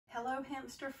Hello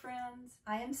hamster friends.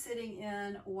 I am sitting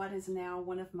in what is now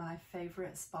one of my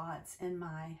favorite spots in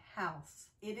my house.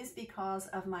 It is because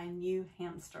of my new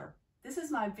hamster. This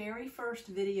is my very first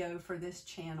video for this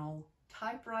channel,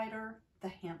 Typewriter the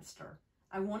Hamster.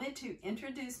 I wanted to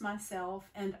introduce myself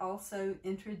and also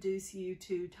introduce you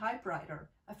to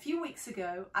Typewriter. A few weeks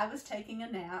ago, I was taking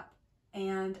a nap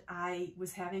and I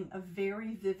was having a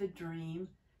very vivid dream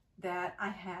that I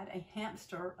had a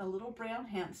hamster, a little brown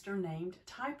hamster named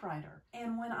Typewriter.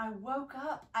 And when I woke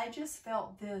up, I just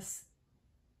felt this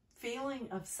feeling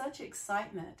of such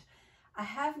excitement. I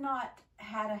have not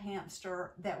had a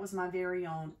hamster that was my very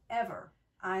own ever.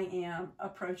 I am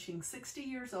approaching 60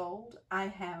 years old. I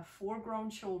have 4 grown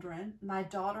children. My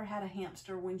daughter had a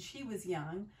hamster when she was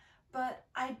young, but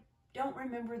I don't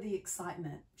remember the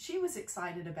excitement. She was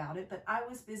excited about it, but I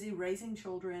was busy raising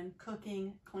children,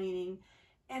 cooking, cleaning,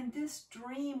 and this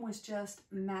dream was just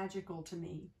magical to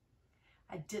me.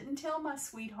 I didn't tell my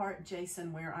sweetheart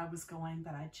Jason where I was going,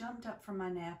 but I jumped up from my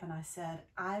nap and I said,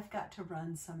 I've got to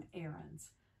run some errands.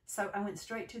 So I went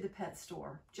straight to the pet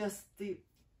store,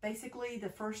 basically the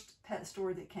first pet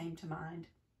store that came to mind.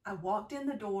 I walked in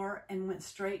the door and went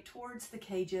straight towards the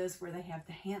cages where they have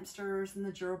the hamsters and the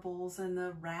gerbils and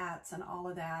the rats and all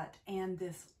of that. And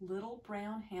this little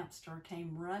brown hamster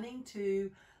came running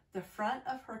to the front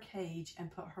of her cage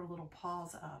and put her little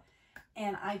paws up.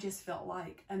 And I just felt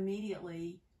like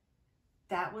immediately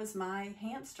that was my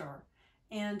hamster.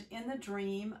 And in the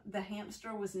dream, the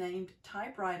hamster was named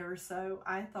Typewriter. So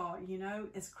I thought, you know,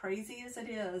 as crazy as it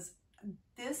is,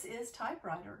 this is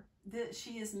Typewriter. That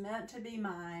she is meant to be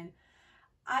mine.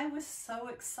 I was so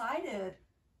excited.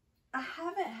 I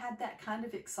haven't had that kind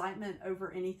of excitement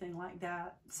over anything like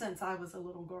that since I was a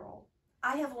little girl.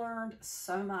 I have learned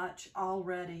so much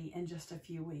already in just a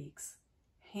few weeks.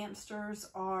 Hamsters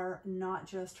are not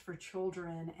just for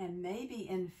children, and maybe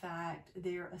in fact,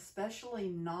 they're especially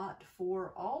not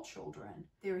for all children.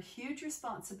 They're a huge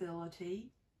responsibility.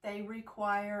 They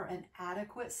require an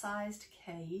adequate sized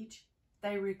cage.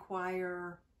 They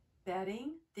require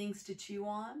bedding, things to chew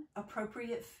on,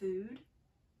 appropriate food,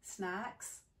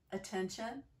 snacks,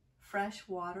 attention, fresh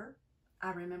water.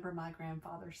 I remember my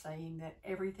grandfather saying that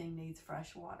everything needs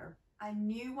fresh water. I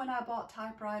knew when I bought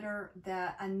Typewriter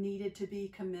that I needed to be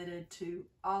committed to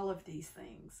all of these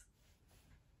things.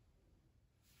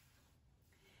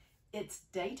 It's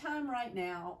daytime right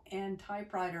now and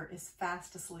Typewriter is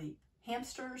fast asleep.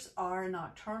 Hamsters are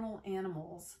nocturnal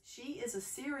animals. She is a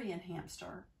Syrian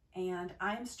hamster, and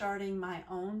I'm starting my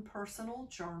own personal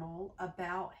journal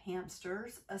about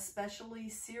hamsters, especially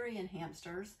Syrian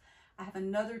hamsters. I have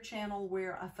another channel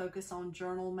where I focus on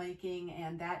journal making,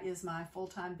 and that is my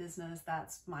full-time business.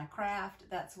 That's my craft.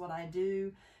 That's what I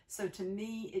do. So to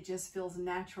me, it just feels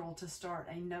natural to start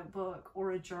a notebook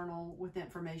or a journal with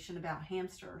information about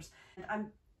hamsters. And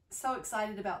I'm so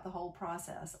excited about the whole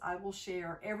process. I will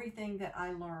share everything that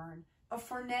I learn.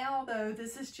 For now, though,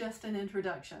 this is just an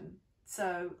introduction.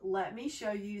 So let me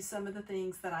show you some of the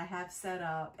things that I have set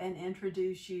up and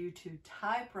introduce you to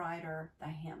Typewriter the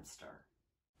Hamster.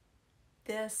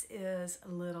 This is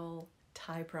little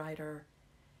Typewriter.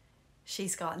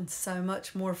 She's gotten so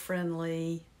much more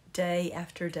friendly day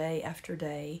after day after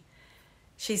day.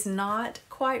 She's not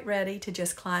quite ready to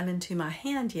just climb into my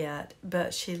hand yet,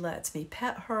 but she lets me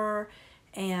pet her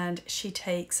and she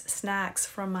takes snacks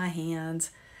from my hands.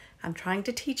 I'm trying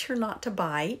to teach her not to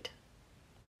bite.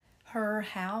 Her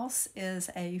house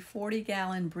is a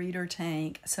 40-gallon breeder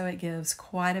tank, so it gives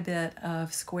quite a bit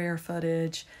of square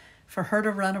footage for her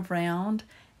to run around,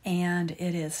 and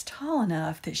it is tall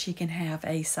enough that she can have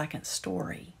a second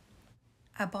story.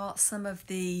 I bought some of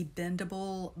the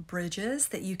bendable bridges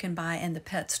that you can buy in the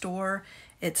pet store.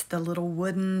 It's the little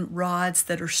wooden rods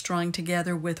that are strung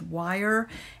together with wire,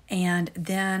 and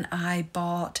then I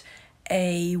bought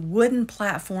a wooden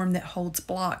platform that holds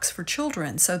blocks for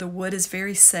children. So the wood is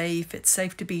very safe. It's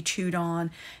safe to be chewed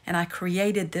on. And I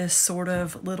created this sort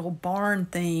of little barn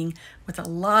thing with a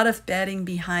lot of bedding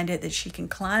behind it that she can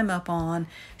climb up on.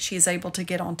 She is able to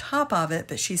get on top of it,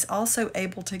 but she's also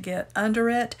able to get under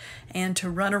it and to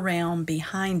run around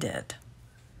behind it.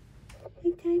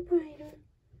 Hey, Typewriter,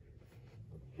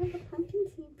 I have a pumpkin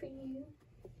seed for you.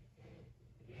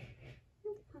 I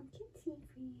have a pumpkin seed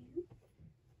for you.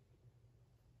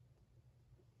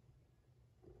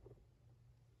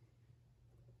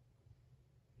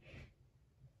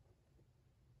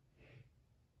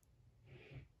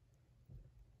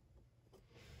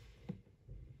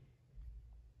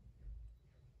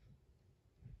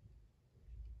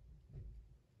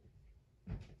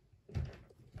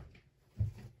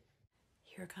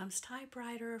 Here comes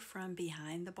Typewriter from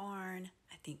behind the barn.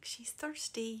 I think she's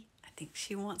thirsty. I think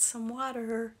she wants some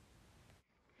water.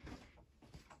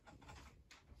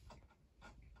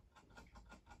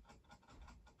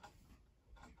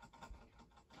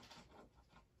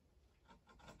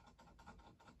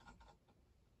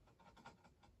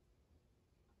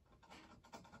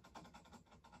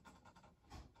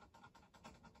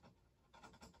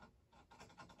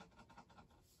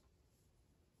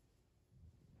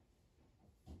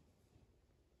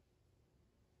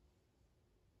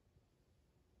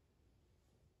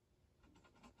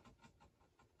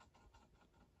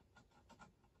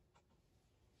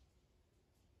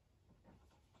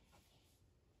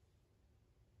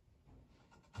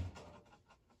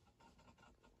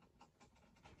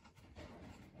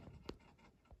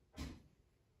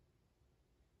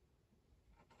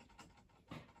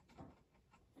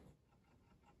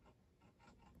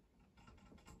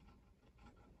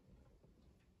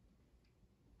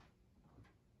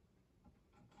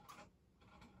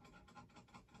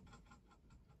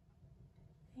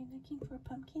 Are you looking for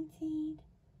pumpkin seed?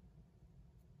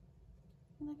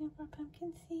 You looking for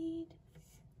pumpkin seed?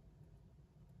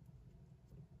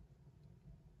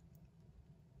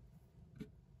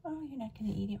 Oh, you're not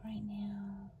going to eat it right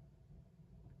now.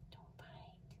 Don't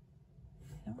bite.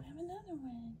 I don't have another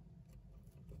one.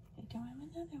 I don't have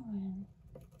another one.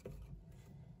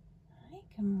 Hi,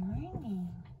 good morning.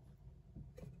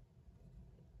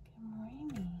 Good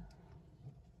morning.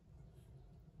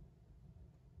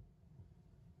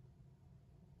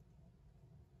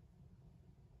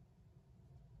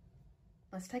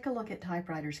 Let's take a look at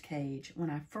Typewriter's cage. When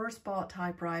I first bought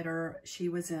Typewriter, she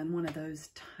was in one of those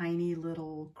tiny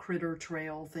little critter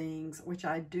trail things, which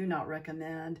I do not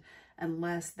recommend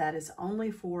unless that is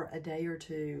only for a day or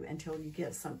two until you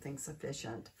get something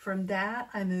sufficient. From that,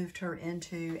 I moved her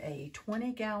into a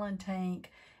 20-gallon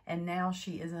tank, and now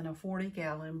she is in a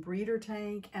 40-gallon breeder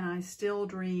tank, and I still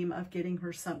dream of getting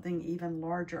her something even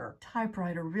larger.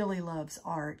 Typewriter really loves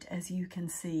art, as you can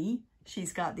see.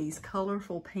 She's got these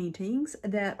colorful paintings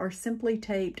that are simply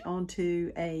taped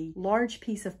onto a large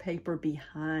piece of paper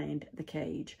behind the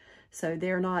cage, so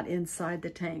they're not inside the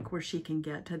tank where she can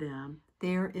get to them.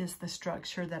 There is the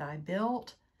structure that I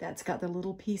built. That's got the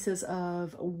little pieces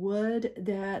of wood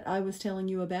that I was telling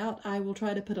you about. I will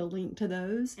try to put a link to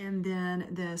those. And then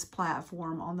this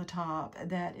platform on the top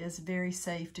that is very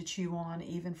safe to chew on,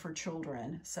 even for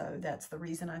children. So that's the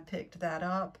reason I picked that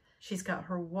up. She's got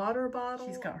her water bottle.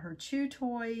 She's got her chew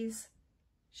toys.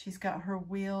 She's got her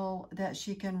wheel that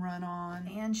she can run on.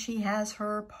 And she has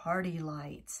her party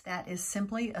lights. That is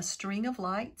simply a string of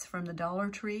lights from the Dollar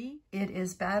Tree. It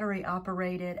is battery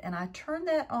operated, and I turn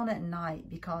that on at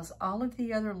night because all of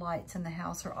the other lights in the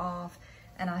house are off,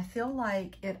 and I feel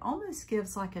like it almost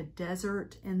gives like a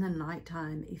desert in the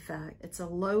nighttime effect. It's a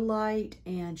low light,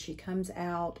 and she comes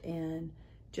out and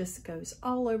just goes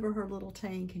all over her little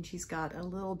tank, and she's got a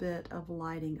little bit of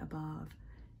lighting above.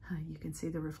 You can see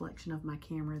the reflection of my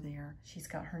camera there. She's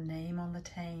got her name on the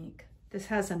tank. This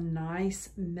has a nice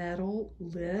metal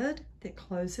lid that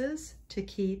closes to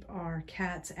keep our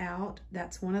cats out.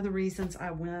 That's one of the reasons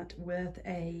I went with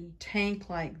a tank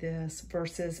like this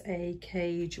versus a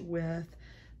cage with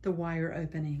the wire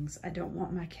openings. I don't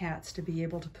want my cats to be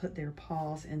able to put their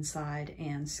paws inside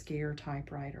and scare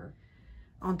Typewriter.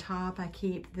 On top, I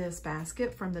keep this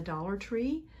basket from the Dollar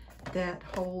Tree that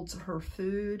holds her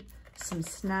food, some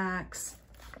snacks,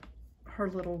 her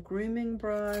little grooming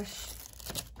brush,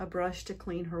 a brush to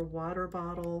clean her water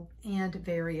bottle, and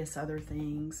various other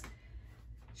things.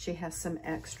 She has some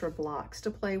extra blocks to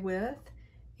play with,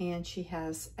 and she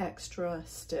has extra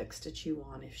sticks to chew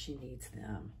on if she needs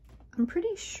them. I'm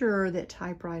pretty sure that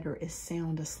Typewriter is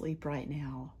sound asleep right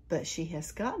now, but she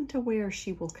has gotten to where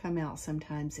she will come out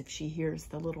sometimes if she hears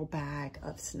the little bag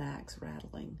of snacks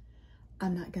rattling.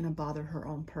 I'm not going to bother her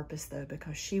on purpose though,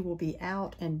 because she will be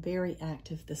out and very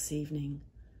active this evening.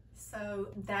 So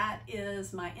that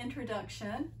is my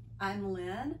introduction. I'm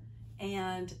Lynn,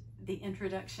 and the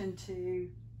introduction to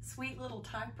sweet little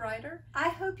Typewriter. I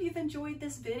hope you've enjoyed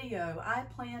this video. I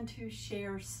plan to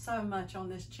share so much on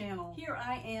this channel. Here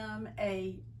I am,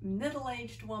 a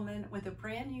middle-aged woman with a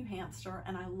brand new hamster,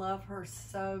 and I love her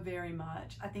so very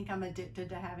much. I think I'm addicted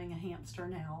to having a hamster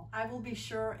now. I will be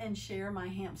sure and share my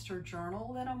hamster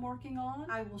journal that I'm working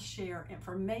on. I will share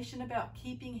information about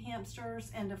keeping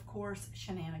hamsters and, of course,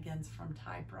 shenanigans from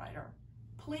Typewriter.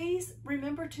 Please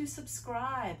remember to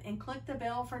subscribe and click the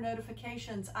bell for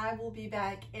notifications. I will be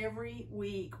back every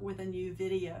week with a new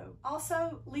video.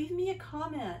 Also, leave me a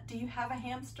comment. Do you have a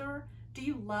hamster? Do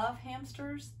you love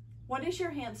hamsters? What is your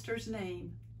hamster's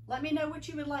name? Let me know what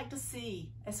you would like to see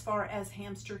as far as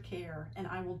hamster care, and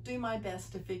I will do my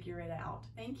best to figure it out.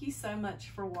 Thank you so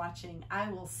much for watching.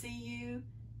 I will see you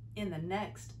in the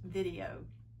next video.